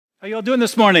How you all doing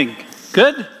this morning?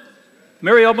 Good?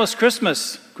 Merry almost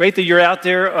Christmas. Great that you're out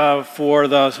there for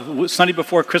the Sunday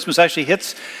before Christmas actually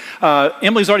hits.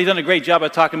 Emily's already done a great job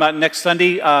of talking about next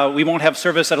Sunday. We won't have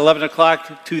service at 11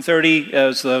 o'clock, 2:30.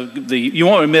 As you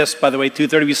won't miss, by the way,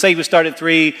 2:30. We say we start at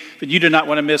 3, but you do not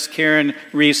want to miss Karen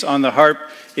Reese on the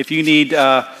harp. If you need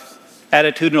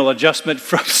attitudinal adjustment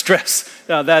from stress,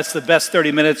 that's the best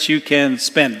 30 minutes you can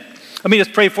spend. Let me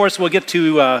just pray for us. We'll get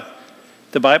to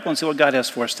the Bible and see what God has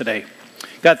for us today.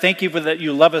 God, thank you for that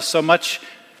you love us so much.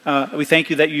 We thank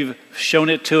you that you've shown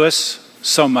it to us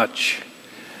so much.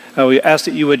 We ask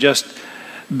that you would just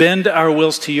bend our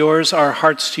wills to yours, our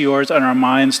hearts to yours, and our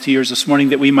minds to yours this morning,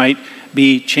 that we might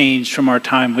be changed from our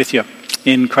time with you.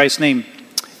 In Christ's name,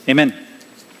 amen.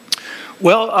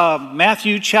 Well,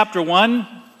 Matthew chapter 1,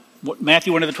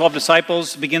 Matthew, one of the 12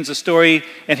 disciples, begins the story,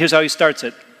 and here's how he starts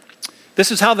it.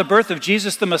 This is how the birth of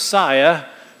Jesus the Messiah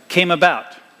came about.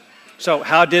 So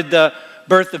how did the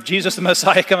birth of Jesus the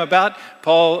Messiah come about?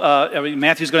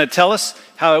 Matthew's going to tell us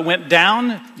how it went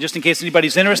down, just in case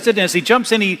anybody's interested. And as he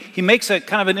jumps in, he makes a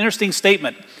kind of an interesting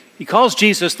statement. He calls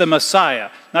Jesus the Messiah.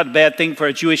 Not a bad thing for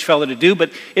a Jewish fellow to do,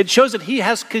 but it shows that he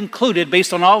has concluded,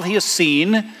 based on all he has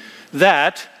seen,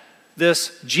 that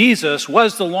this Jesus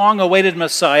was the long-awaited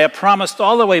Messiah promised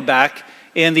all the way back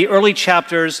in the early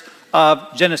chapters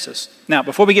of Genesis. Now,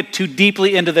 before we get too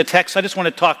deeply into the text, I just want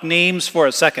to talk names for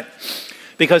a second,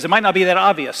 because it might not be that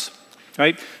obvious,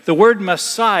 right? The word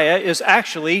Messiah is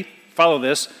actually, follow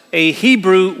this, a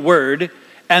Hebrew word,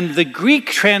 and the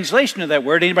Greek translation of that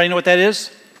word, anybody know what that is?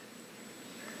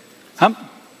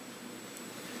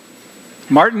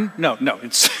 Martin? No,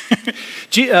 it's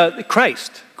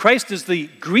Christ. Christ is the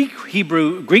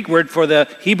Greek word for the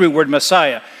Hebrew word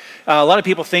Messiah. A lot of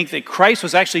people think that Christ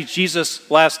was actually Jesus'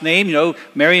 last name,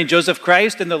 Mary and Joseph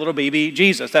Christ and the little baby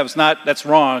Jesus. That's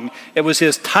wrong. It was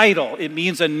his title. It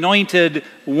means anointed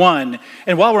one.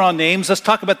 And while we're on names, let's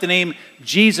talk about the name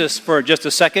Jesus for just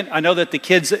a second. I know that the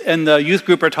kids in the youth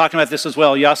group are talking about this as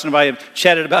well. Yasin and I have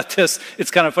chatted about this.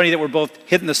 It's kind of funny that we're both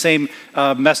hitting the same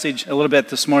message a little bit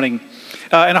this morning.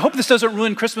 And I hope this doesn't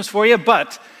ruin Christmas for you,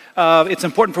 but it's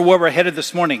important for where we're headed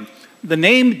this morning. The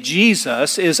name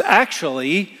Jesus is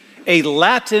actually a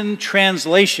Latin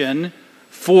translation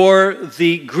for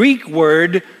the Greek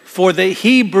word for the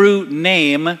Hebrew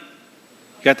name. You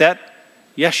got that?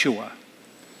 Yeshua.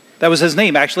 That was his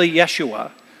name, actually,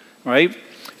 Yeshua, right?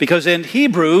 Because in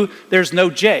Hebrew, there's no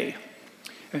J.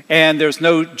 And there's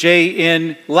no J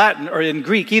in Latin or in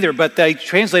Greek either, but they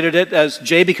translated it as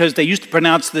J because they used to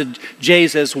pronounce the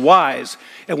J's as Y's.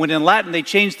 And when in Latin they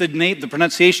changed the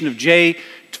pronunciation of J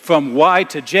from Y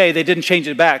to J, they didn't change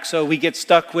it back. So we get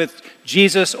stuck with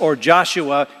Jesus, or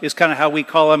Joshua is kind of how we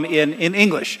call him in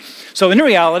English. So in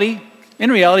reality,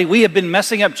 we have been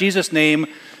messing up Jesus' name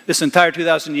this entire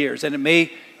 2,000 years. And it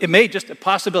may just a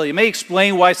possibility. It may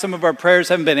explain why some of our prayers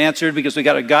haven't been answered, because we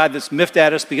got a God that's miffed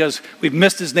at us because we've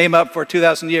messed his name up for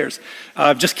 2,000 years.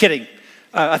 Just kidding.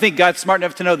 I think God's smart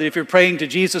enough to know that if you're praying to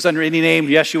Jesus under any name,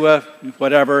 Yeshua,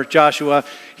 whatever, Joshua,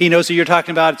 he knows who you're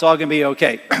talking about. It's all going to be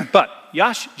okay. But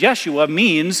Yeshua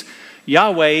means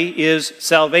Yahweh is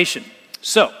salvation.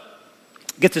 So,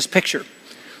 get this picture.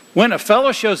 When a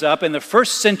fellow shows up in the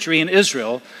first century in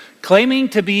Israel claiming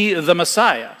to be the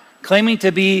Messiah, claiming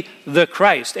to be the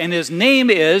Christ, and his name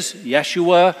is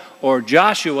Yeshua or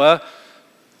Joshua,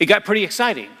 it got pretty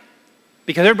exciting,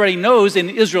 because everybody knows in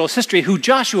Israel's history who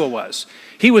Joshua was.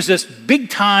 He was this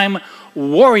big-time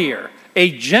warrior,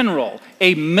 a general,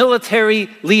 a military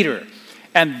leader.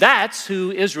 And that's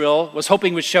who Israel was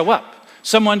hoping would show up.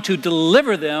 Someone to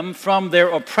deliver them from their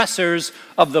oppressors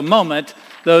of the moment,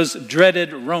 those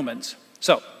dreaded Romans.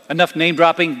 So, enough name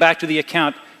dropping, back to the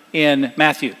account in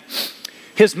Matthew.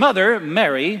 His mother,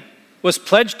 Mary, was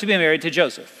pledged to be married to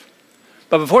Joseph.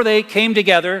 But before they came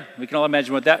together, we can all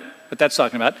imagine what that's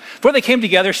talking about. Before they came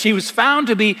together, she was found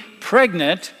to be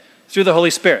pregnant through the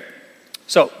Holy Spirit.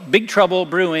 So, big trouble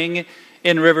brewing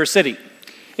in River City.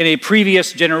 In a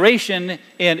previous generation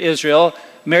in Israel,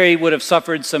 Mary would have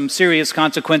suffered some serious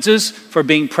consequences for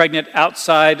being pregnant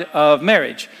outside of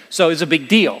marriage. So it's a big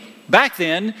deal. Back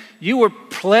then, you were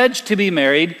pledged to be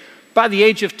married by the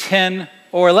age of 10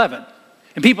 or 11.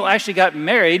 And people actually got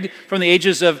married from the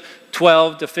ages of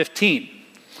 12 to 15.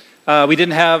 We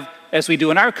didn't have, as we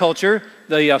do in our culture,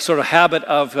 the sort of habit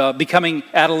of becoming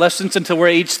adolescents until we're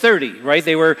age 30, right?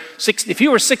 If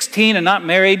you were 16 and not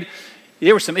married,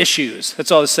 there were some issues,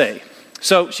 that's all to say.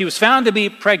 So she was found to be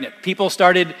pregnant. People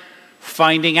started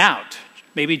finding out.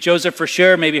 Maybe Joseph for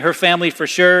sure, maybe her family for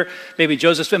sure, maybe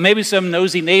some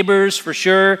nosy neighbors for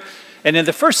sure. And in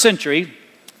the first century,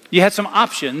 You had some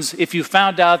options if you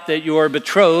found out that your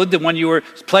betrothed, the one you were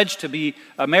pledged to be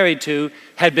married to,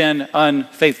 had been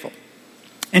unfaithful.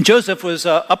 And Joseph was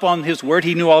up on his word.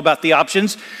 He knew all about the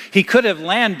options. He could have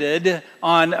landed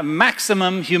on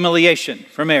maximum humiliation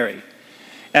for Mary.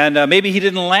 And maybe he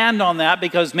didn't land on that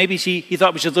because maybe he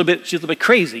thought she was a little bit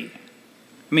crazy.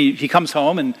 I mean, he comes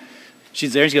home and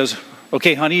she's there and she goes,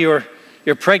 okay, honey, you're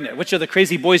pregnant. Which of the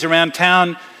crazy boys around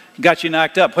town got you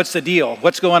knocked up? What's the deal?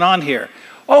 What's going on here?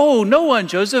 Oh, no one,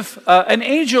 Joseph. An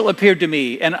angel appeared to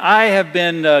me, and I have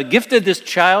been gifted this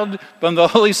child from the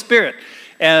Holy Spirit.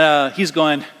 And he's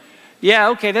going, yeah,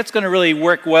 okay, that's going to really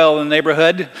work well in the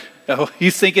neighborhood.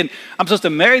 He's thinking, I'm supposed to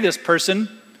marry this person,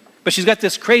 but she's got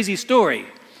this crazy story.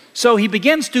 So he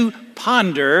begins to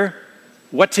ponder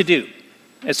what to do.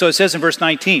 And so it says in verse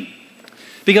 19,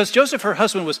 because Joseph, her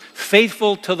husband, was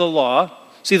faithful to the law.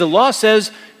 See, the law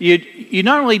says you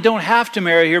not only don't have to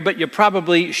marry her, but you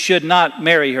probably should not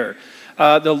marry her.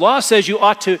 The law says you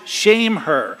ought to shame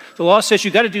her. The law says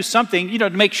you got to do something, to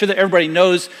make sure that everybody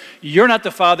knows you're not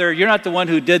the father, you're not the one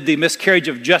who did the miscarriage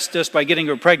of justice by getting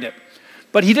her pregnant.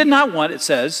 But he did not want, it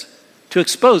says, to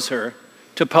expose her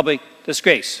to public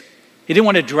disgrace. He didn't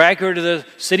want to drag her to the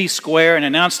city square and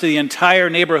announce to the entire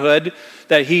neighborhood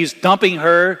that he's dumping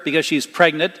her because she's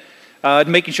pregnant,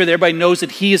 making sure that everybody knows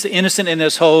that he is innocent in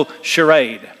this whole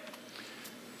charade.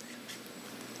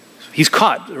 He's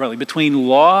caught, really, between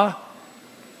law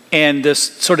and this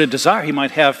sort of desire he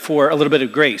might have for a little bit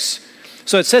of grace.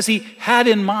 So it says he had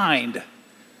in mind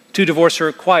to divorce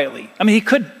her quietly. I mean, he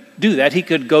could do that. He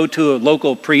could go to a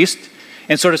local priest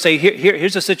and sort of say,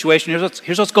 here's the situation,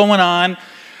 here's what's going on.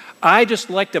 I just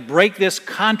like to break this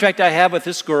contract I have with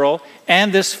this girl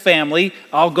and this family.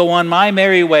 I'll go on my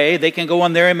merry way. They can go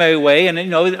on their merry way. And,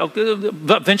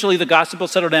 eventually the gossip will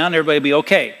settle down. Everybody will be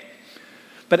okay.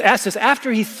 But as says,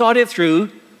 after he thought it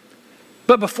through,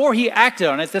 but before he acted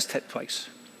on it, this took place.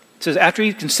 It says, after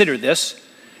he considered this,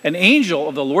 an angel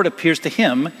of the Lord appears to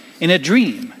him in a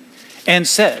dream and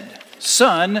said,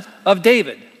 Son of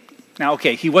David. Now,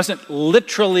 okay, he wasn't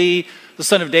literally the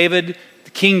son of David,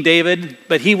 King David,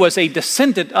 but he was a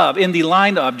descendant of, in the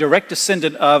line of, direct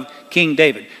descendant of King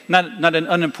David. Not an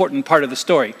unimportant part of the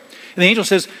story. And the angel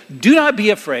says, do not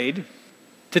be afraid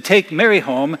to take Mary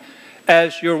home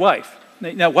as your wife.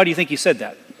 Now, why do you think he said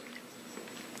that?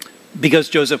 Because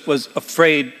Joseph was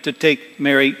afraid to take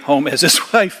Mary home as his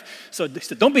wife. So he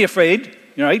said, don't be afraid,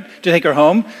 to take her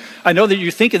home. I know that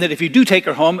you're thinking that if you do take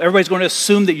her home, everybody's going to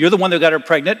assume that you're the one that got her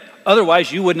pregnant.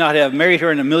 Otherwise, you would not have married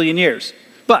her in a million years.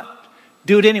 But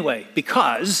do it anyway,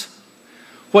 because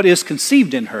what is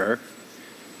conceived in her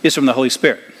is from the Holy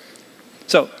Spirit.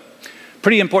 So,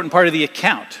 pretty important part of the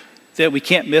account that we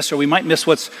can't miss, or we might miss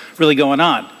what's really going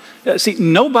on. See,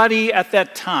 nobody at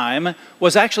that time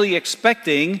was actually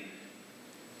expecting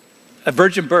a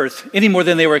virgin birth any more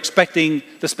than they were expecting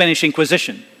the Spanish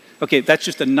Inquisition. Okay, that's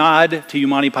just a nod to you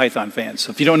Monty Python fans.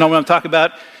 So if you don't know what I'm talking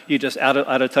about, you're just out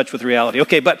of touch with reality.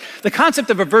 Okay, but the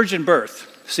concept of a virgin birth,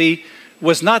 see,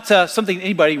 was not something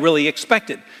anybody really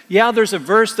expected. Yeah, there's a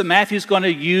verse that Matthew's going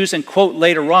to use and quote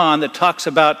later on that talks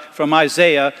about, from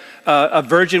Isaiah, a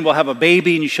virgin will have a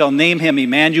baby and you shall name him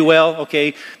Emmanuel,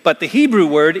 okay? But the Hebrew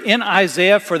word in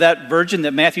Isaiah for that virgin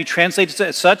that Matthew translates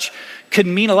as such could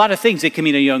mean a lot of things. It can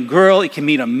mean a young girl, it can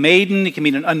mean a maiden, it can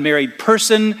mean an unmarried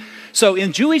person. So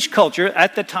in Jewish culture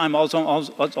at the time, all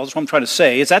what I'm trying to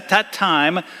say is at that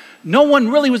time, no one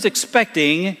really was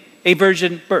expecting a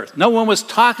virgin birth. No one was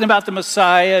talking about the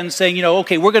Messiah and saying,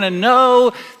 okay, we're going to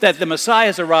know that the Messiah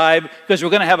has arrived because we're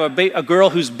going to have a girl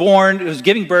who's born, who's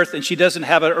giving birth, and she doesn't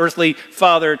have an earthly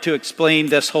father to explain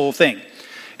this whole thing.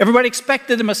 Everybody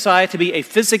expected the Messiah to be a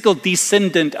physical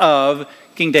descendant of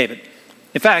King David.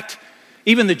 In fact,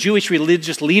 even the Jewish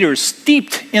religious leaders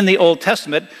steeped in the Old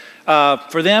Testament,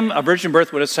 for them, a virgin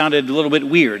birth would have sounded a little bit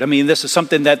weird. I mean, this is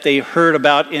something that they heard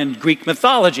about in Greek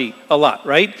mythology a lot,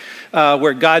 right?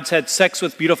 Where gods had sex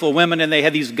with beautiful women and they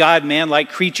had these god-man-like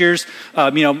creatures.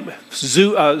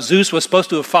 Zeus was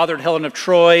supposed to have fathered Helen of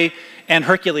Troy and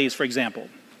Hercules, for example.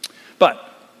 But,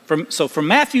 for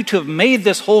Matthew to have made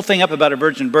this whole thing up about a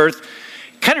virgin birth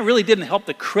kind of really didn't help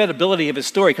the credibility of his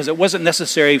story because it wasn't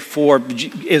necessary for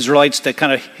Israelites to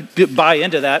kind of buy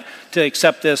into that to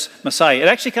accept this Messiah. It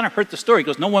actually kind of hurt the story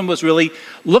because no one was really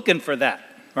looking for that,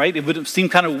 right? It would have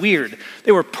seemed kind of weird.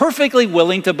 They were perfectly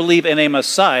willing to believe in a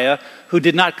Messiah who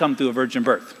did not come through a virgin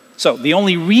birth. So the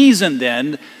only reason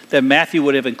then that Matthew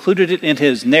would have included it in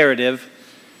his narrative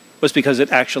was because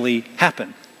it actually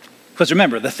happened. Because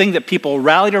remember, the thing that people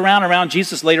rallied around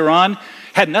Jesus later on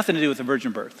had nothing to do with the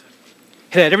virgin birth.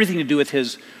 It had everything to do with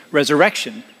his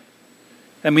resurrection.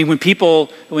 I mean, when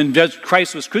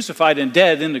Christ was crucified and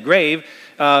dead in the grave,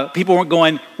 people weren't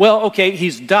going, well, okay,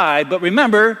 he's died, but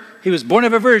remember, he was born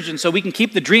of a virgin, so we can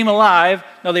keep the dream alive.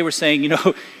 No, they were saying,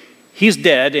 he's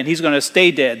dead and he's going to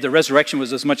stay dead. The resurrection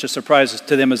was as much a surprise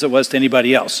to them as it was to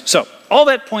anybody else. So all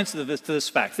that points to this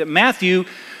fact that Matthew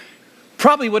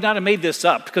probably would not have made this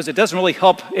up because it doesn't really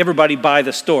help everybody buy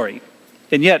the story.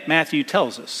 And yet Matthew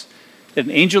tells us that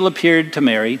an angel appeared to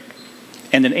Mary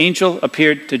and an angel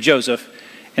appeared to Joseph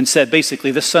and said,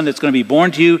 basically, this son that's going to be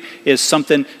born to you is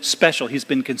something special. He's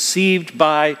been conceived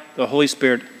by the Holy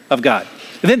Spirit of God.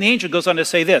 And then the angel goes on to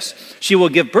say this, she will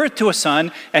give birth to a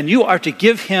son, and you are to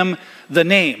give him the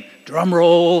name. Drum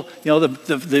roll,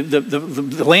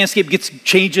 the landscape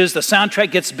changes, the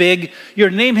soundtrack gets big. You're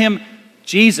to name him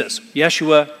Jesus,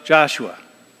 Yeshua, Joshua.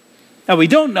 Now, we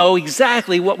don't know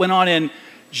exactly what went on in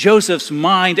Joseph's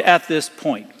mind at this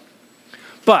point.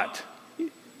 But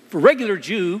a regular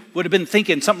Jew would have been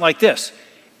thinking something like this.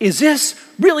 Is this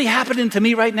really happening to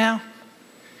me right now?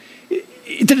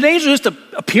 Did an angel just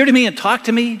appear to me and talk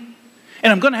to me?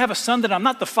 And I'm going to have a son that I'm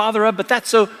not the father of, but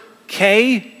that's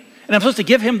okay? And I'm supposed to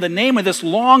give him the name of this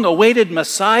long-awaited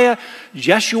Messiah,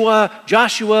 Yeshua,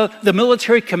 Joshua, the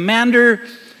military commander.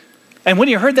 And when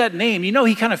he heard that name,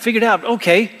 he kind of figured out,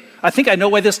 okay, I think I know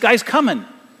why this guy's coming.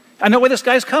 I know why this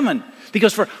guy's coming.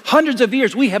 Because for hundreds of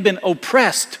years, we have been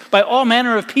oppressed by all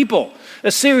manner of people.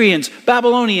 Assyrians,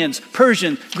 Babylonians,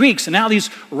 Persians, Greeks, and now these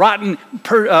rotten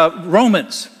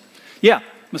Romans. Yeah,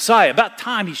 Messiah, about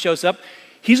time he shows up,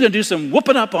 he's going to do some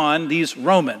whooping up on these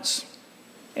Romans.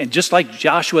 And just like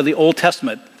Joshua, the Old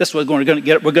Testament, this is what we're going to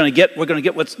get. They're going to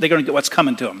get what's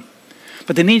coming to them.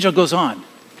 But the angel goes on.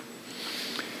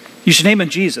 You should name him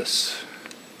Jesus,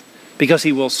 because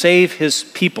he will save his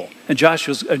people. And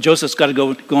Joseph's got to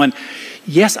go going,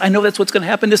 yes, I know that's what's going to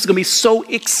happen. This is going to be so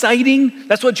exciting.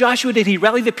 That's what Joshua did. He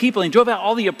rallied the people and drove out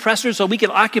all the oppressors so we could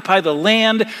occupy the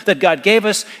land that God gave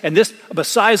us. And this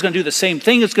Messiah is going to do the same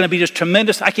thing. It's going to be just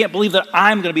tremendous. I can't believe that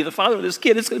I'm going to be the father of this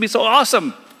kid. It's going to be so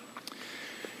awesome.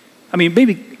 I mean,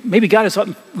 maybe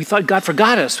we thought God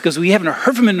forgot us because we haven't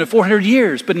heard from him in 400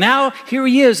 years. But now here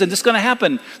he is, and this is going to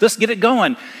happen. Let's get it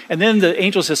going. And then the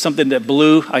angel says something that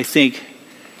blew, I think,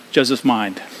 Joseph's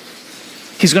mind.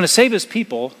 He's going to save his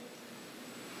people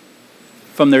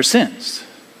from their sins.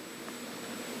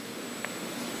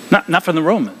 Not from the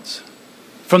Romans,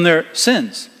 from their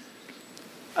sins.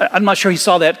 I'm not sure he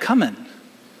saw that coming.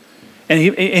 And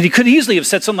he could easily have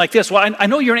said something like this, well, I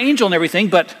know you're an angel and everything,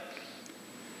 but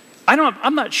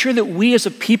I'm not sure that we as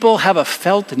a people have a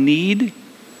felt need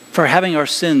for having our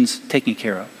sins taken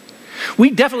care of. We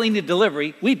definitely need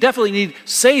delivery. We definitely need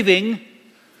saving.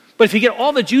 But if you get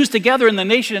all the Jews together in the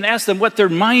nation and ask them what their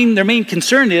main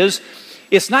concern is,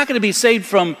 it's not going to be saved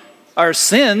from our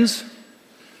sins.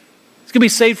 It's going to be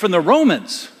saved from the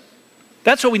Romans.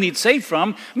 That's what we need saved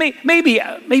from. Maybe,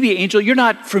 Angel, you're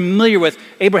not familiar with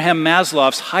Abraham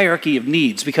Maslow's hierarchy of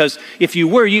needs, because if you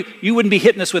were, you wouldn't be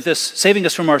hitting us with this, saving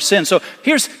us from our sins. So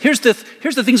here's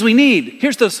the things we need.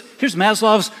 Here's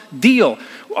Maslow's deal.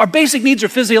 Our basic needs are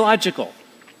physiological.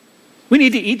 We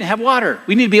need to eat and have water.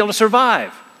 We need to be able to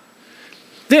survive.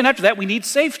 Then after that, we need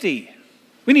safety.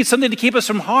 We need something to keep us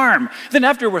from harm. Then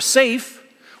after we're safe,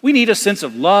 we need a sense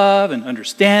of love and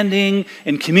understanding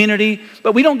and community,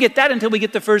 but we don't get that until we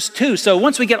get the first two. So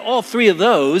once we get all three of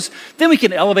those, then we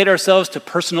can elevate ourselves to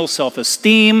personal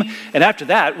self-esteem, and after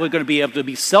that, we're going to be able to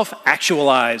be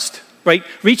self-actualized, right?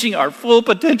 Reaching our full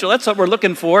potential. That's what we're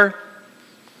looking for.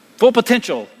 Full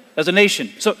potential as a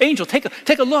nation. So Angel, take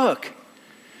a look.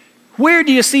 Where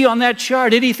do you see on that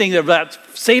chart anything about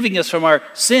saving us from our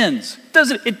sins?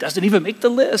 It doesn't even make the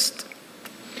list.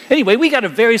 Anyway, we got a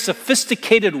very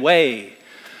sophisticated way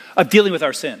of dealing with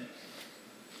our sin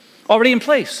already in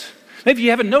place. Maybe you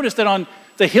haven't noticed that on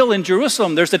the hill in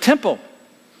Jerusalem, there's a temple.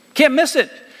 Can't miss it.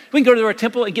 We can go to our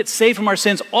temple and get saved from our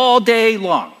sins all day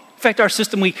long. In fact, our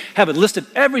system, we have it listed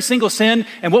every single sin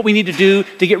and what we need to do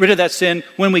to get rid of that sin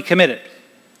when we commit it.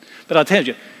 But I'll tell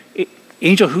you,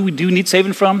 Angel, who we do need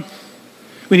saving from?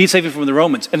 We need saving from the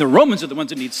Romans. And the Romans are the ones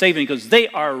that need saving because they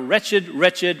are wretched,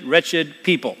 wretched, wretched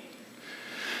people.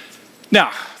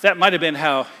 Now, that might have been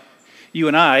how you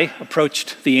and I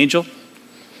approached the angel,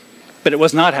 but it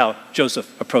was not how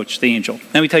Joseph approached the angel.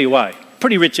 Let me tell you why.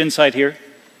 Pretty rich insight here.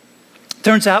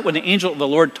 Turns out when the angel of the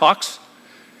Lord talks,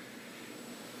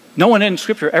 no one in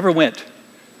Scripture ever went,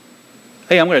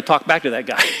 hey, I'm going to talk back to that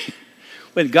guy.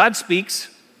 When God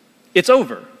speaks, it's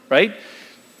over, right?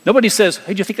 Nobody says,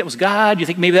 hey, do you think that was God? Do you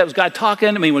think maybe that was God talking?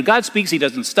 I mean, when God speaks, he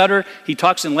doesn't stutter. He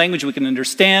talks in language we can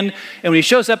understand. And when he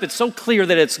shows up, it's so clear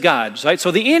that it's God, right?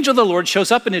 So the angel of the Lord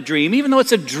shows up in a dream. Even though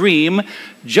it's a dream,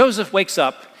 Joseph wakes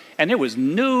up and there was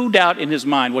no doubt in his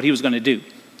mind what he was going to do.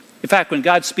 In fact, when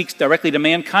God speaks directly to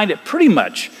mankind, it pretty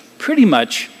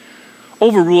much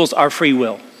overrules our free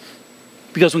will.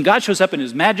 Because when God shows up in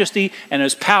his majesty and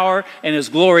his power and his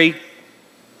glory,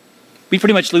 we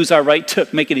pretty much lose our right to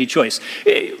make any choice.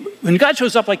 When God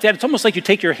shows up like that, it's almost like you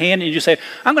take your hand and you say,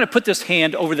 I'm going to put this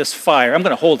hand over this fire. I'm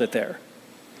going to hold it there.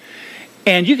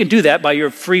 And you can do that by your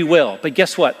free will. But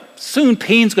guess what? Soon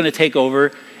pain's going to take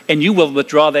over and you will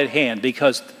withdraw that hand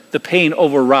because the pain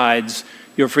overrides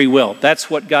your free will. That's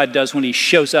what God does when he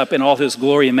shows up in all his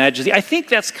glory and majesty. I think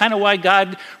that's kind of why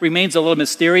God remains a little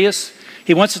mysterious.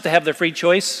 He wants us to have the free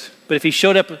choice, but if he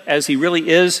showed up as he really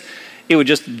is, it would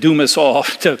just doom us all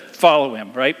to follow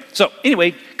him, right? So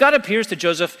anyway, God appears to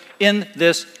Joseph in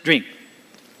this dream.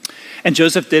 And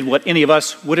Joseph did what any of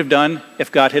us would have done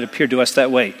if God had appeared to us that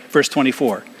way. Verse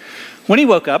 24. When he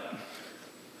woke up,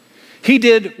 he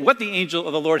did what the angel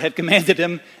of the Lord had commanded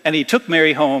him, and he took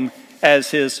Mary home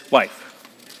as his wife.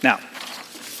 Now,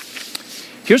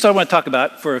 here's what I want to talk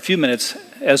about for a few minutes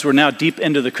as we're now deep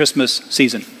into the Christmas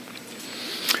season.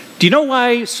 Do you know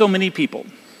why so many people,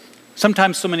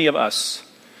 sometimes so many of us,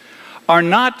 are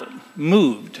not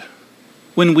moved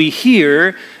when we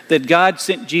hear that God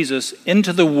sent Jesus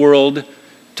into the world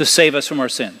to save us from our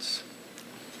sins?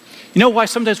 You know why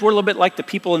sometimes we're a little bit like the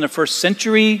people in the first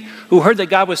century who heard that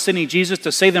God was sending Jesus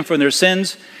to save them from their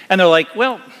sins, and they're like,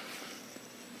 well,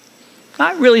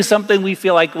 not really something we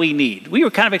feel like we need. We were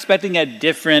kind of expecting a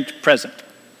different present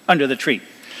under the tree.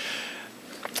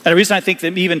 And the reason I think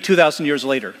that even 2,000 years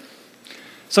later,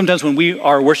 sometimes when we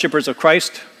are worshipers of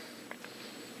Christ,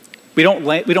 we don't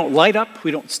light up,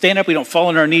 we don't stand up, we don't fall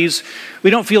on our knees, we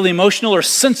don't feel emotional or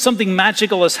sense something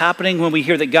magical is happening when we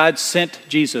hear that God sent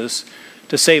Jesus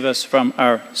to save us from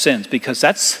our sins, because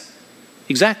that's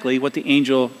exactly what the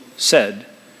angel said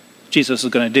Jesus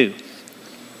was going to do.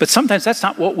 But sometimes that's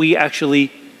not what we actually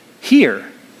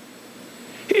hear.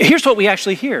 Here's what we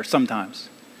actually hear sometimes.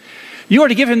 You are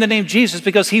to give him the name Jesus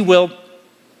because he will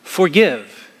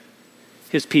forgive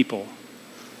his people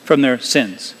from their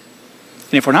sins.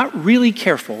 And if we're not really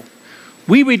careful,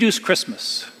 we reduce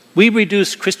Christmas, we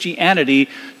reduce Christianity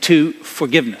to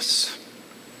forgiveness.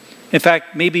 In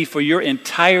fact, maybe for your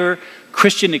entire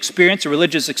Christian experience or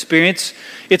religious experience,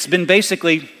 it's been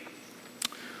basically,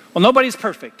 well, nobody's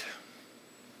perfect.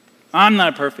 I'm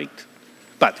not perfect.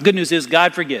 But the good news is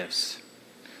God forgives.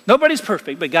 Nobody's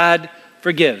perfect, but God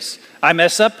forgives. I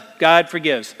mess up, God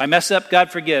forgives. I mess up, God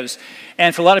forgives.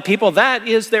 And for a lot of people, that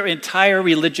is their entire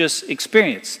religious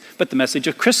experience. But the message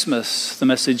of Christmas, the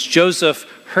message Joseph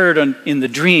heard in the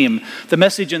dream, the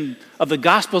message of the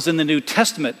Gospels in the New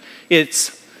Testament,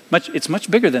 it's much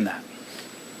bigger than that.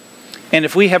 And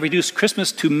if we have reduced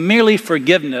Christmas to merely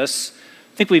forgiveness,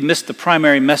 I think we've missed the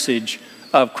primary message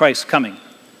of Christ's coming.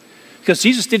 Because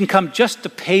Jesus didn't come just to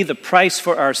pay the price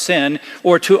for our sin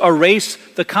or to erase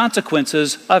the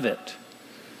consequences of it.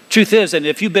 Truth is, and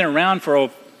if you've been around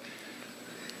for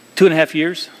 2.5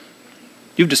 years,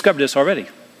 you've discovered this already.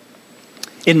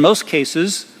 In most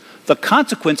cases, the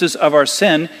consequences of our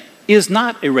sin is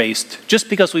not erased just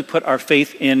because we put our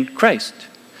faith in Christ.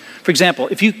 For example,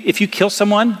 if you kill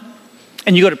someone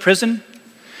and you go to prison,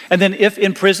 and then if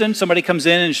in prison somebody comes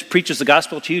in and preaches the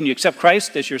gospel to you and you accept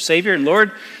Christ as your Savior and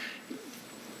Lord,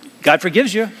 God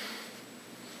forgives you,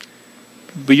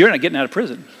 but you're not getting out of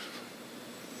prison.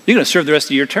 You're going to serve the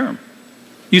rest of your term.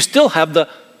 You still have the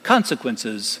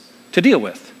consequences to deal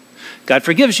with. God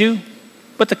forgives you,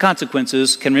 but the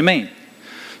consequences can remain.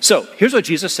 So here's what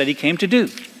Jesus said he came to do,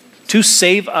 to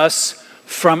save us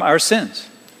from our sins.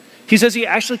 He says he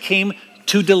actually came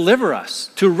to deliver us,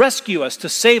 to rescue us, to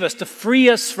save us, to free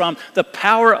us from the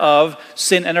power of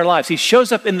sin in our lives. He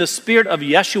shows up in the spirit of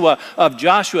Yeshua, of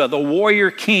Joshua, the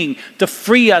warrior king, to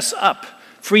free us up,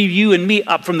 free you and me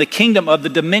up from the kingdom of the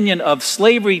dominion of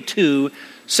slavery to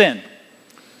sin.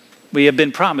 We have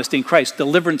been promised in Christ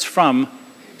deliverance from,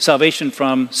 salvation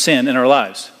from sin in our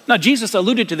lives. Now, Jesus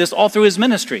alluded to this all through his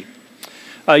ministry.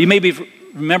 You may be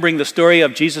remembering the story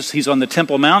of Jesus. He's on the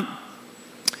Temple Mount.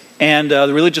 And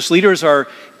the religious leaders are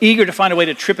eager to find a way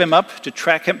to trip him up, to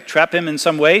trap him in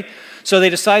some way. So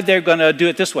they decide they're going to do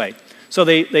it this way. So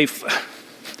they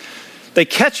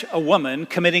catch a woman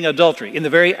committing adultery, in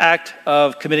the very act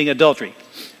of committing adultery.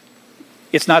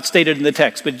 It's not stated in the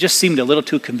text, but it just seemed a little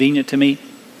too convenient to me.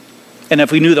 And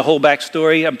if we knew the whole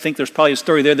backstory, I think there's probably a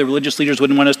story there the religious leaders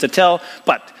wouldn't want us to tell,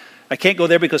 but I can't go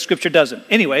there because Scripture doesn't.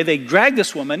 Anyway, they drag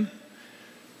this woman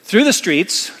through the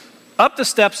streets, up the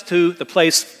steps to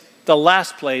the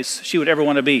last place she would ever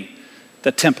want to be,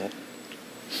 the temple.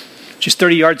 She's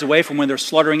 30 yards away from when they're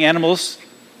slaughtering animals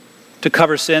to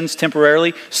cover sins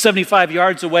temporarily, 75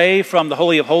 yards away from the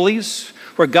Holy of Holies,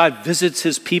 where God visits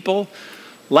his people.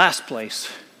 Last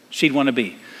place she'd want to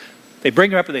be. They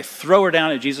bring her up and they throw her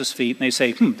down at Jesus' feet and they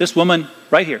say, this woman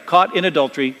right here, caught in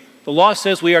adultery, the law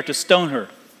says we are to stone her.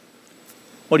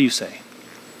 What do you say?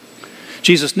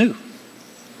 Jesus knew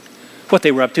what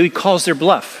they were up to. He calls their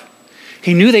bluff.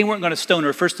 He knew they weren't going to stone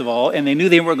her, first of all, and they knew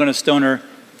they weren't going to stone her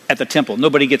at the temple.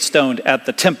 Nobody gets stoned at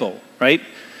the temple, right?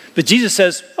 But Jesus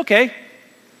says, okay,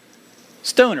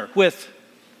 stone her with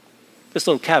this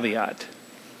little caveat.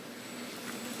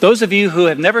 Those of you who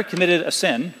have never committed a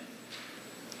sin,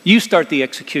 you start the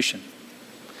execution.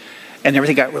 And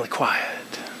everything got really quiet.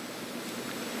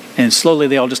 And slowly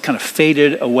they all just kind of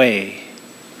faded away.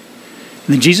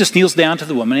 And then Jesus kneels down to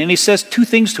the woman and he says two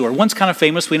things to her. One's kind of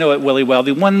famous, we know it really well.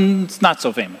 The one's not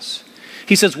so famous.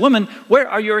 He says, woman, where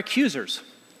are your accusers?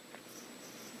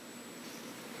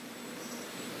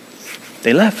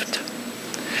 They left.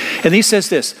 And he says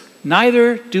this,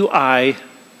 neither do I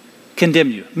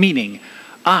condemn you. Meaning,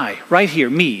 I, right here,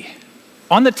 me,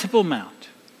 on the Temple Mount.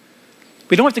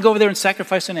 We don't have to go over there and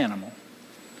sacrifice an animal.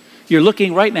 You're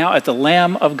looking right now at the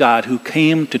Lamb of God who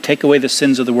came to take away the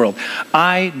sins of the world.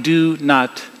 I do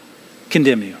not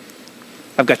condemn you.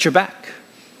 I've got your back.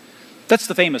 That's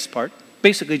the famous part.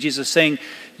 Basically, Jesus is saying,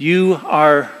 you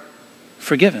are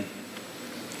forgiven.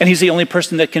 And he's the only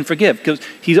person that can forgive. Because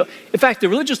in fact, the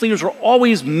religious leaders were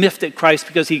always miffed at Christ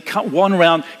because he went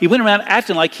around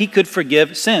acting like he could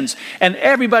forgive sins. And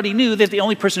everybody knew that the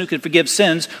only person who could forgive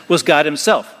sins was God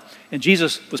himself. And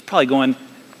Jesus was probably going,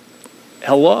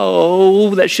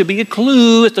 hello, that should be a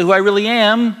clue as to who I really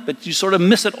am, but you sort of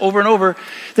miss it over and over.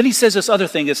 Then he says this other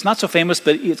thing. It's not so famous,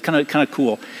 but it's kind of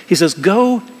cool. He says,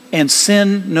 go and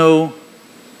sin no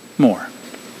more.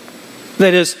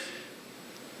 That is,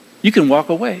 you can walk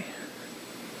away.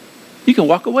 You can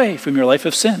walk away from your life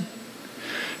of sin.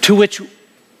 To which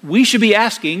we should be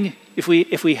asking, if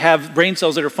we have brain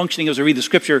cells that are functioning as we read the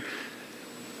scripture,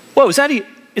 whoa, is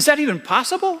that even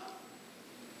possible?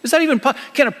 Is that even possible?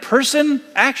 Can a person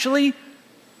actually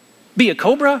be a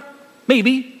cobra?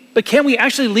 Maybe. But can we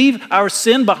actually leave our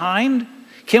sin behind?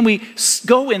 Can we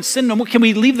go and sin no more? Can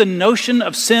we leave the notion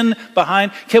of sin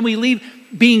behind? Can we leave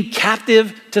being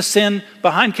captive to sin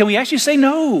behind? Can we actually say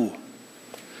no?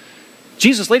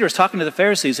 Jesus later is talking to the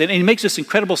Pharisees and he makes this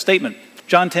incredible statement.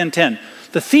 John 10:10.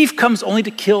 The thief comes only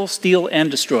to kill, steal, and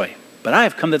destroy. But I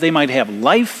have come that they might have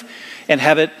life and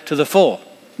have it to the full.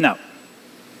 Now,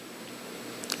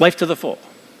 life to the full.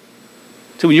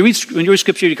 So when you read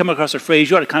scripture, you come across a phrase,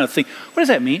 you ought to kind of think, what does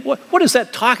that mean? What is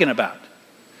that talking about?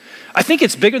 I think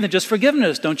it's bigger than just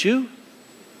forgiveness, don't you?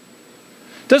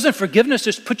 Doesn't forgiveness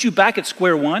just put you back at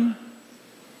square one?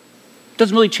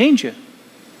 Doesn't really change you.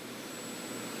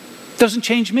 Doesn't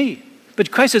change me.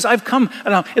 But Christ says, I've come,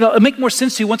 and it'll make more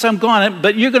sense to you once I'm gone,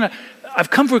 but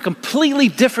I've come for a completely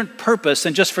different purpose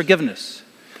than just forgiveness.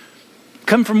 I've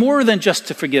come for more than just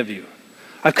to forgive you.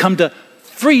 I've come to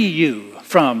free you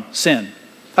from sin.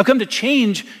 I've come to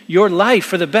change your life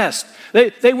for the best.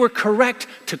 They were correct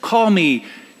to call me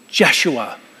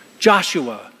Joshua.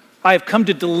 I have come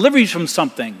to deliver you from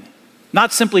something,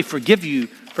 not simply forgive you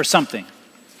for something.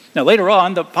 Now later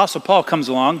on, the Apostle Paul comes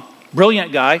along,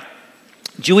 brilliant guy,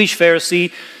 Jewish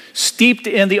Pharisee, steeped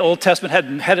in the Old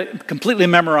Testament, had it completely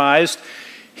memorized.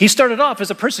 He started off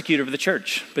as a persecutor of the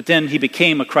church, but then he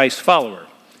became a Christ follower.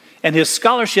 And his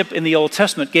scholarship in the Old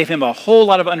Testament gave him a whole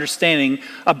lot of understanding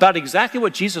about exactly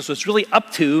what Jesus was really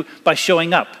up to by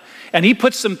showing up. And he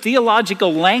put some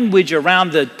theological language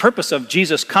around the purpose of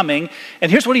Jesus coming.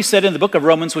 And here's what he said in the book of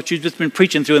Romans, which you've just been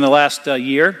preaching through in the last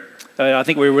year. I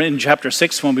think we were in chapter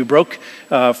 6 when we broke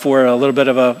for a little bit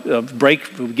of a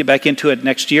break. We'll get back into it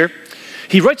next year.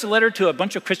 He writes a letter to a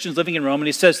bunch of Christians living in Rome, and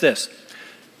he says this.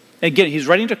 Again, he's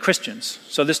writing to Christians,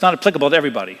 so this is not applicable to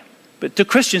everybody. But to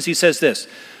Christians, he says this.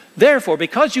 Therefore,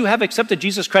 because you have accepted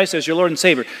Jesus Christ as your Lord and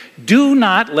Savior, do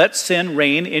not let sin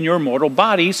reign in your mortal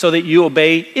body so that you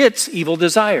obey its evil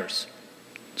desires.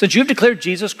 Since you've declared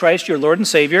Jesus Christ your Lord and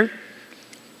Savior,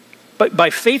 but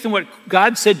by faith in what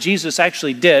God said Jesus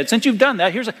actually did, since you've done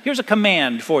that, here's a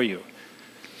command for you.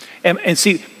 And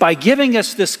see, by giving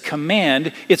us this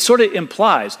command, it sort of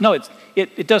implies, no,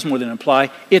 it does more than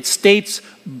imply, it states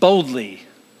boldly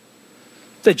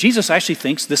that Jesus actually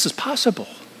thinks this is possible.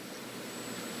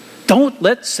 Don't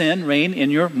let sin reign in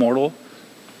your mortal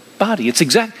body. It's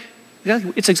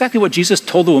exactly what Jesus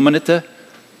told the woman at the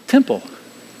temple.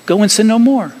 Go and sin no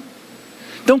more.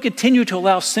 Don't continue to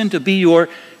allow sin to be your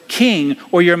king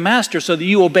or your master so that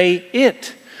you obey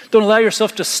it. Don't allow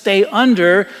yourself to stay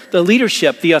under the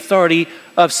leadership, the authority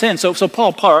of sin. So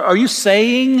Paul, are you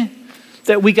saying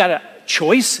that we got to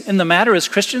choice in the matter as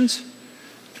Christians?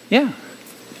 Yeah,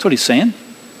 that's what he's saying.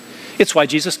 It's why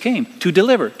Jesus came, to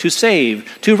deliver, to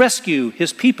save, to rescue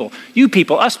his people, you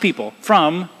people, us people,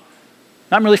 from,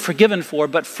 not merely forgiven for,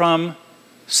 but from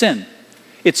sin.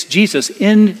 It's Jesus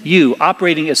in you,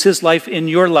 operating as his life in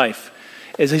your life.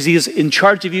 As he is in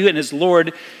charge of you and as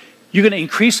Lord, you're going to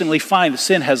increasingly find that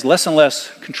sin has less and less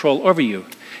control over you.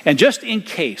 And just in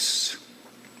case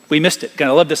we missed it, and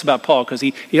I love this about Paul because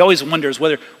he always wonders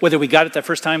whether we got it that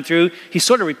first time through. He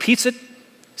sort of repeats it.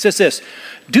 He says this,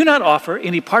 do not offer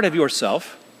any part of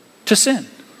yourself to sin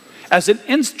as an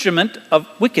instrument of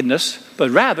wickedness, but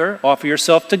rather offer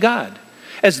yourself to God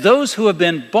as those who have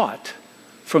been bought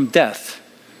from death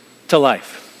to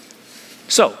life.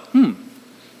 So,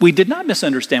 we did not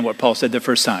misunderstand what Paul said the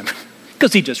first time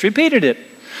because he just repeated it.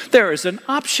 There is an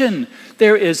option.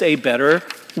 There is a better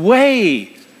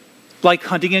way, like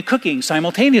hunting and cooking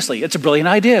simultaneously. It's a brilliant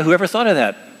idea. Whoever thought of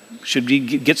that should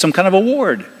get some kind of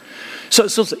award. So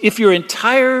if your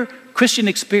entire Christian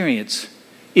experience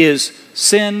is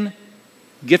sin,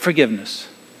 get forgiveness,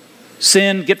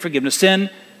 sin, get forgiveness, sin,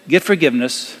 get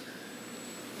forgiveness,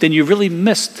 then you really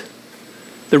missed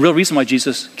the real reason why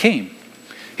Jesus came.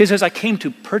 He says, I came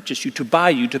to purchase you, to buy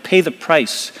you, to pay the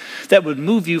price that would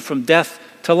move you from death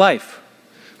to life.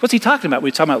 What's he talking about?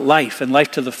 We're talking about life and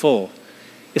life to the full.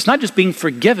 It's not just being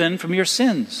forgiven from your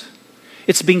sins.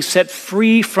 It's being set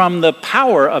free from the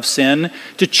power of sin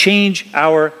to change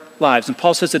our lives. And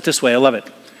Paul says it this way, I love it.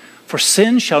 For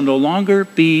sin shall no longer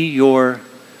be your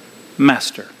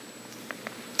master.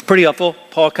 Pretty helpful.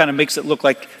 Paul kind of makes it look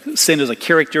like sin is a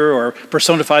character or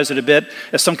personifies it a bit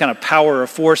as some kind of power or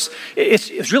force.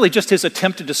 It's really just his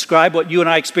attempt to describe what you and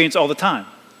I experience all the time.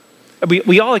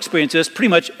 We all experience this pretty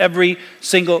much every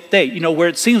single day, where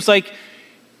it seems like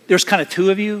there's kind of two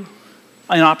of you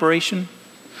in operation,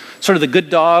 sort of the good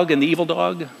dog and the evil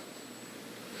dog.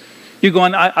 You're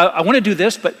going, I want to do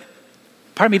this, but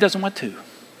part of me doesn't want to.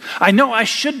 I know I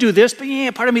should do this,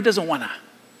 but part of me doesn't want to.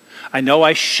 I know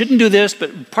I shouldn't do this,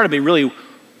 but part of me really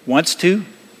wants to.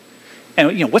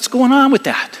 And what's going on with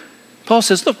that? Paul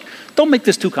says, look, don't make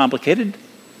this too complicated.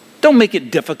 Don't make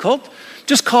it difficult.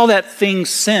 Just call that thing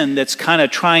sin that's kind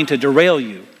of trying to derail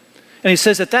you. And he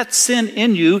says that sin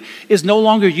in you is no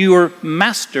longer your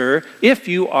master if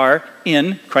you are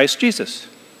in Christ Jesus.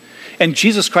 And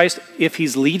Jesus Christ, if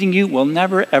he's leading you, will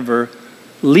never, ever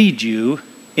lead you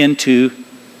into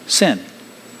sin.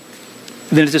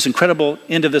 And then at this incredible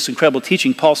end of this incredible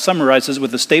teaching, Paul summarizes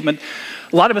with a statement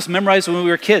a lot of us memorized when we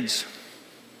were kids.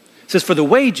 It says, for the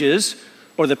wages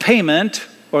or the payment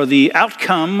or the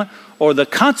outcome or the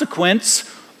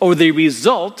consequence or the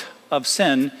result of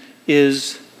sin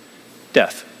is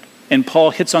death. And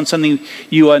Paul hits on something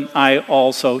you and I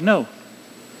also know.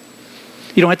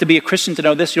 You don't have to be a Christian to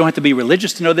know this. You don't have to be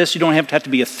religious to know this. You don't have to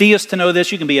be a theist to know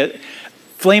this. You can be a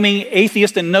flaming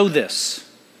atheist and know this.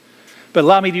 But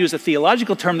allow me to use a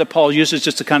theological term that Paul uses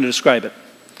just to kind of describe it.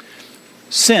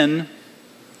 Sin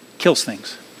kills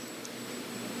things.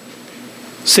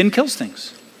 Sin kills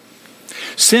things.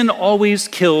 Sin always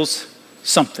kills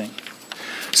something.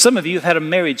 Some of you have had a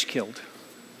marriage killed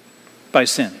by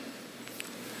sin.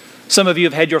 Some of you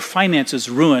have had your finances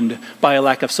ruined by a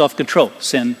lack of self-control,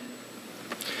 sin.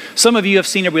 Some of you have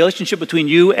seen a relationship between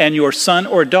you and your son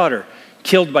or daughter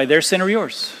killed by their sin or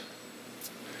yours.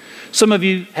 Some of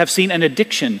you have seen an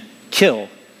addiction kill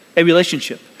a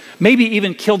relationship, maybe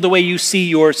even killed the way you see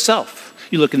yourself.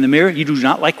 You look in the mirror, you do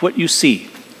not like what you see.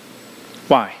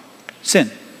 Why?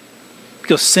 Sin.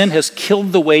 Because sin has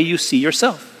killed the way you see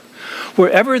yourself.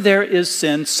 Wherever there is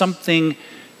sin, something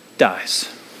dies.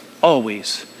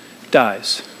 Always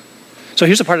dies. So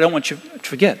here's the part I don't want you to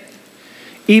forget.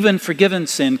 Even forgiven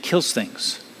sin kills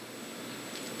things.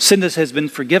 Sin that has been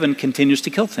forgiven continues to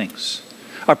kill things.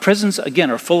 Our prisons, again,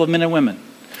 are full of men and women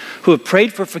who have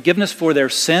prayed for forgiveness for their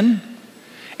sin,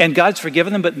 and God's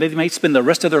forgiven them, but they may spend the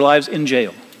rest of their lives in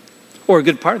jail or a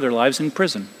good part of their lives in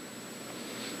prison.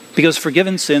 Because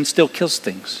forgiven sin still kills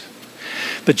things.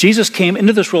 But Jesus came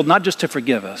into this world not just to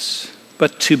forgive us,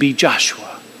 but to be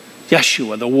Joshua,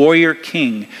 Yeshua, the warrior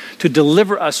king, to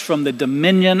deliver us from the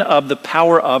dominion of the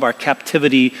power of our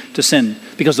captivity to sin.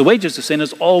 Because the wages of sin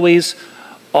is always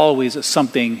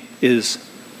something is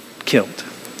killed.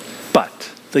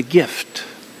 But the gift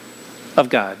of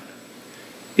God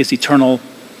is eternal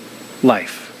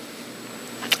life.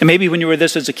 And maybe when you were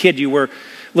this as a kid, you were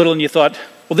little and you thought,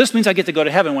 well, this means I get to go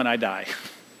to heaven when I die.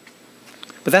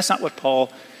 But that's not what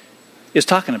Paul is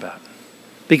talking about.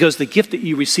 Because the gift that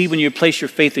you receive when you place your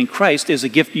faith in Christ is a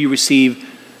gift you receive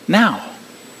now,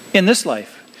 in this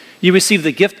life. You receive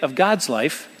the gift of God's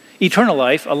life eternal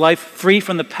life, a life free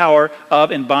from the power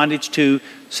of and bondage to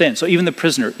sin. So even the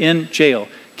prisoner in jail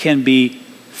can be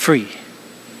free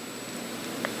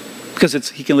because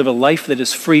he can live a life that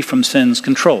is free from sin's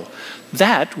control.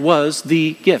 That was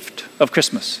the gift of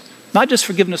Christmas. Not just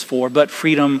forgiveness for, but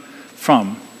freedom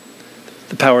from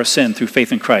the power of sin through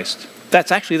faith in Christ.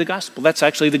 That's actually the gospel. That's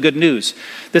actually the good news.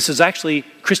 This is actually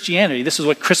Christianity. This is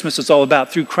what Christmas is all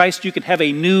about. Through Christ, you can have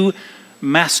a new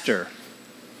master.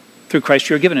 Through Christ,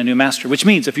 you're given a new master, which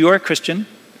means if you are a Christian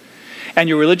and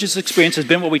your religious experience has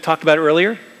been what we talked about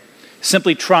earlier,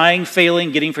 simply trying,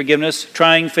 failing, getting forgiveness,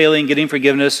 trying, failing, getting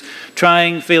forgiveness,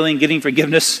 trying, failing, getting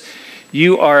forgiveness,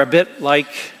 you are a bit like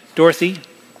Dorothy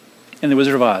in The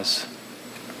Wizard of Oz.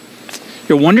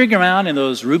 You're wandering around in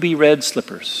those ruby red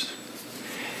slippers,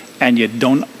 and you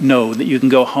don't know that you can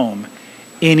go home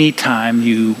anytime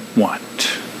you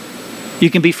want. You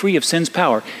can be free of sin's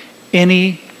power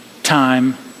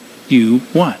anytime you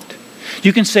want.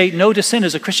 You can say no to sin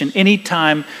as a Christian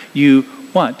anytime you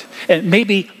want. And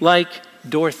maybe like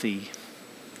Dorothy,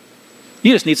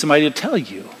 you just need somebody to tell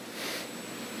you.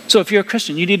 So if you're a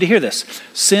Christian, you need to hear this.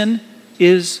 Sin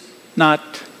is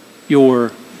not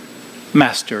your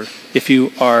master if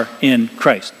you are in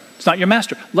Christ. It's not your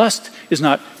master. Lust is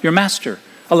not your master.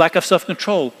 A lack of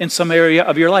self-control in some area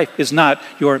of your life is not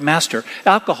your master.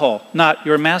 Alcohol, not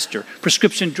your master.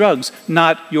 Prescription drugs,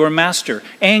 not your master.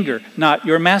 Anger, not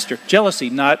your master. Jealousy,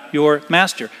 not your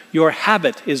master. Your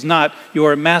habit is not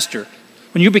your master.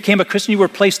 When you became a Christian, you were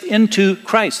placed into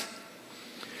Christ.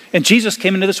 And Jesus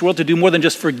came into this world to do more than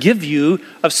just forgive you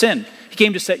of sin. He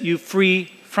came to set you free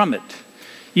from it.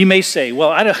 You may say,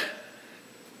 well,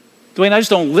 Dwayne, I just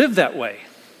don't live that way.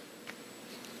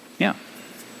 Yeah.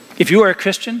 If you are a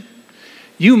Christian,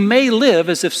 you may live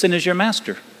as if sin is your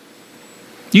master.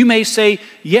 You may say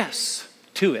yes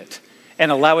to it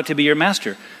and allow it to be your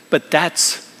master, but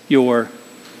that's your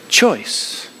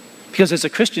choice. Because as a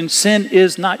Christian, sin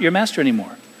is not your master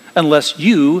anymore unless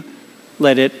you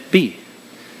let it be.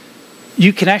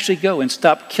 You can actually go and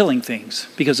stop killing things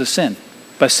because of sin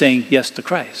by saying yes to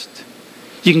Christ.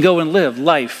 You can go and live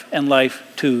life and life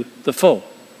to the full.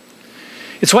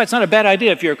 It's why it's not a bad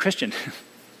idea if you're a Christian.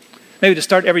 Maybe to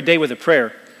start every day with a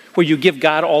prayer where you give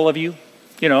God all of you.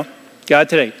 You know, God,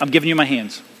 today, I'm giving you my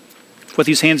hands. What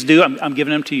these hands do, I'm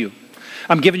giving them to you.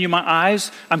 I'm giving you my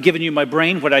eyes. I'm giving you my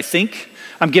brain, what I think.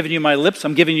 I'm giving you my lips.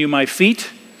 I'm giving you my feet.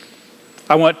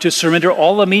 I want to surrender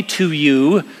all of me to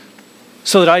you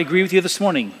so that I agree with you this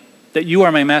morning that you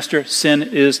are my master, sin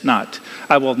is not.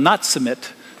 I will not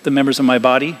submit the members of my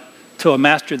body to a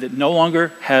master that no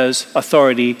longer has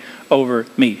authority over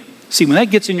me. See, when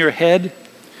that gets in your head,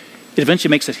 it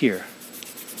eventually makes it here.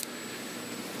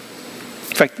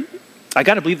 In fact, I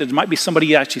got to believe there might be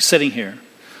somebody actually sitting here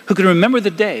who can remember the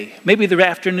day, maybe the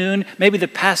afternoon, maybe the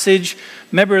passage,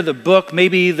 maybe the book,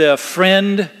 maybe the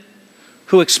friend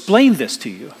who explained this to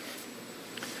you.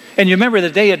 And you remember the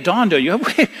day it dawned on you,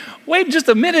 wait just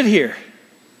a minute here.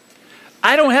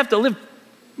 I don't have to live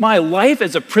my life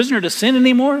as a prisoner to sin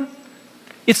anymore.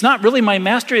 It's not really my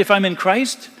master if I'm in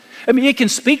Christ. I mean, it can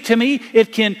speak to me,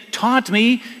 it can taunt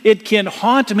me, it can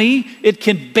haunt me, it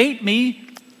can bait me,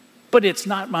 but it's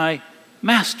not my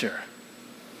master.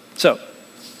 So,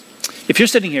 if you're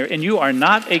sitting here and you are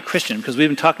not a Christian, because we've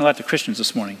been talking a lot to Christians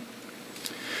this morning,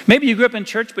 maybe you grew up in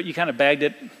church, but you kind of bagged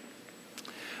it.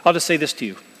 I'll just say this to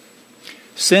you.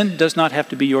 Sin does not have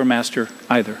to be your master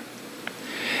either.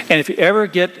 And if you ever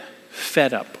get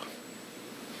fed up,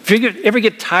 if you ever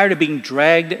get tired of being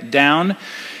dragged down,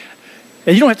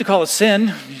 and you don't have to call it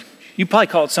sin, you probably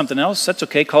call it something else. That's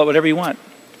okay, call it whatever you want.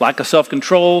 Lack of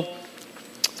self-control,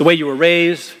 the way you were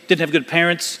raised, didn't have good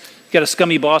parents, got a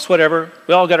scummy boss, whatever.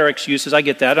 We all got our excuses, I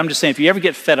get that. I'm just saying, if you ever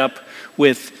get fed up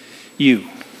with you,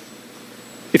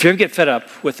 if you ever get fed up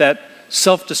with that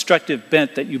self-destructive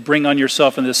bent that you bring on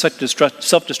yourself and the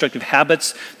self-destructive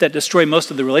habits that destroy most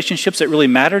of the relationships that really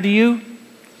matter to you,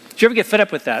 if you ever get fed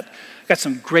up with that, I got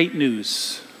some great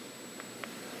news.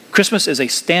 Christmas is a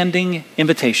standing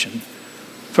invitation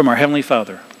from our Heavenly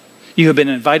Father. You have been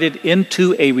invited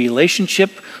into a relationship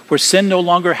where sin no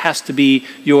longer has to be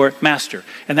your master.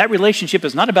 And that relationship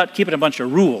is not about keeping a bunch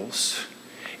of rules.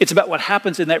 It's about what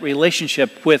happens in that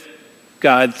relationship with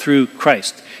God through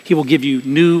Christ. He will give you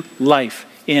new life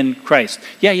in Christ.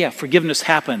 Yeah, forgiveness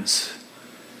happens.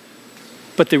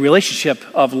 But the relationship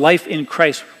of life in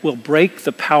Christ will break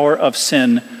the power of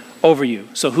sin over you.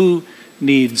 So who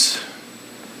needs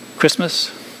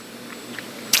Christmas?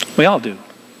 We all do.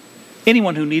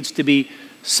 Anyone who needs to be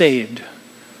saved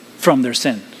from their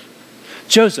sin.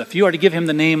 Joseph, you are to give him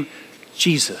the name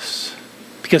Jesus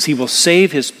because he will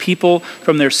save his people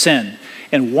from their sin.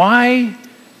 And why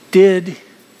did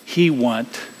he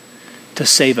want to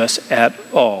save us at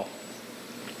all?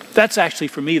 That's actually,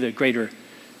 for me, the greater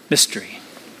mystery.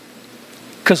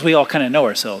 Because we all kind of know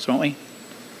ourselves, don't we?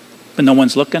 But no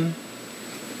one's looking.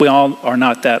 We all are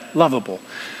not that lovable.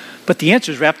 But the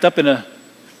answer is wrapped up in a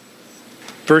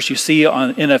verse you see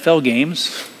on NFL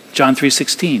games, John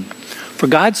 3:16. For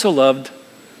God so loved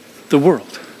the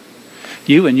world,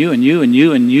 you and you and you and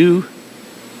you and you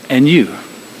and you,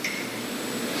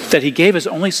 that he gave his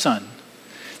only son,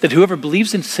 that whoever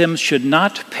believes in him should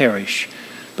not perish,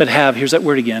 but have, here's that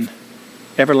word again,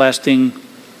 everlasting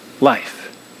life.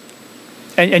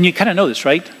 And you kind of know this,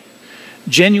 right?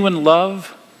 Genuine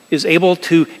love is able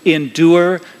to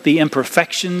endure the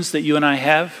imperfections that you and I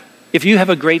have. If you have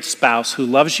a great spouse who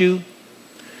loves you,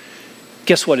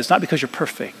 guess what? It's not because you're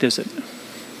perfect, is it?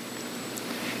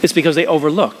 It's because they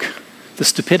overlook the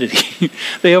stupidity.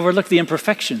 They overlook the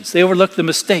imperfections. They overlook the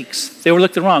mistakes. They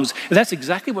overlook the wrongs. And that's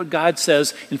exactly what God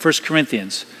says in 1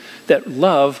 Corinthians, that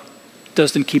love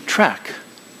doesn't keep track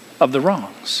of the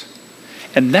wrongs.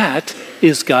 And that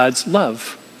is God's love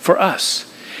for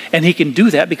us. And he can do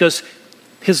that because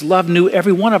his love knew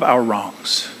every one of our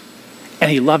wrongs.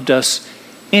 And he loved us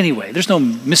anyway. There's no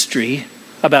mystery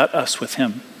about us with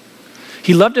him.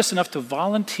 He loved us enough to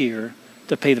volunteer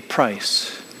to pay the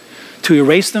price, to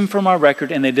erase them from our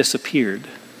record, and they disappeared.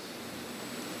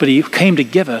 But he came to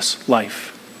give us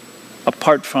life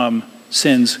apart from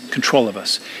sin's control of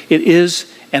us. It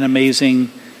is an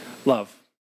amazing love.